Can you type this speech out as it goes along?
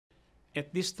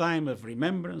At this time of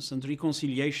remembrance and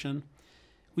reconciliation,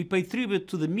 we pay tribute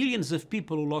to the millions of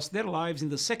people who lost their lives in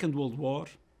the Second World War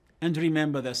and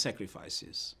remember their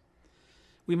sacrifices.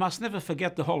 We must never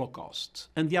forget the Holocaust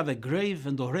and the other grave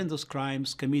and horrendous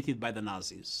crimes committed by the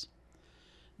Nazis.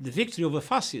 The victory over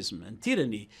fascism and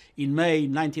tyranny in May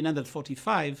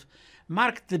 1945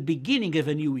 marked the beginning of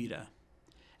a new era.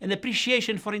 An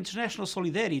appreciation for international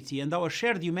solidarity and our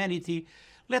shared humanity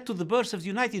led to the birth of the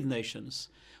United Nations,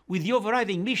 with the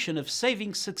overriding mission of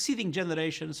saving succeeding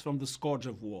generations from the scourge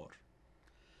of war.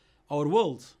 Our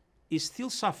world is still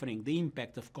suffering the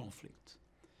impact of conflict.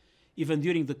 Even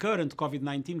during the current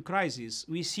COVID-19 crisis,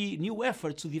 we see new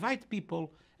efforts to divide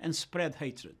people and spread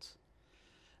hatred.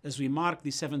 As we mark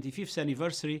the 75th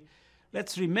anniversary,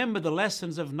 let's remember the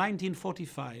lessons of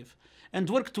 1945 and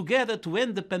work together to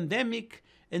end the pandemic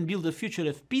and build a future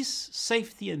of peace,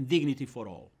 safety, and dignity for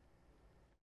all.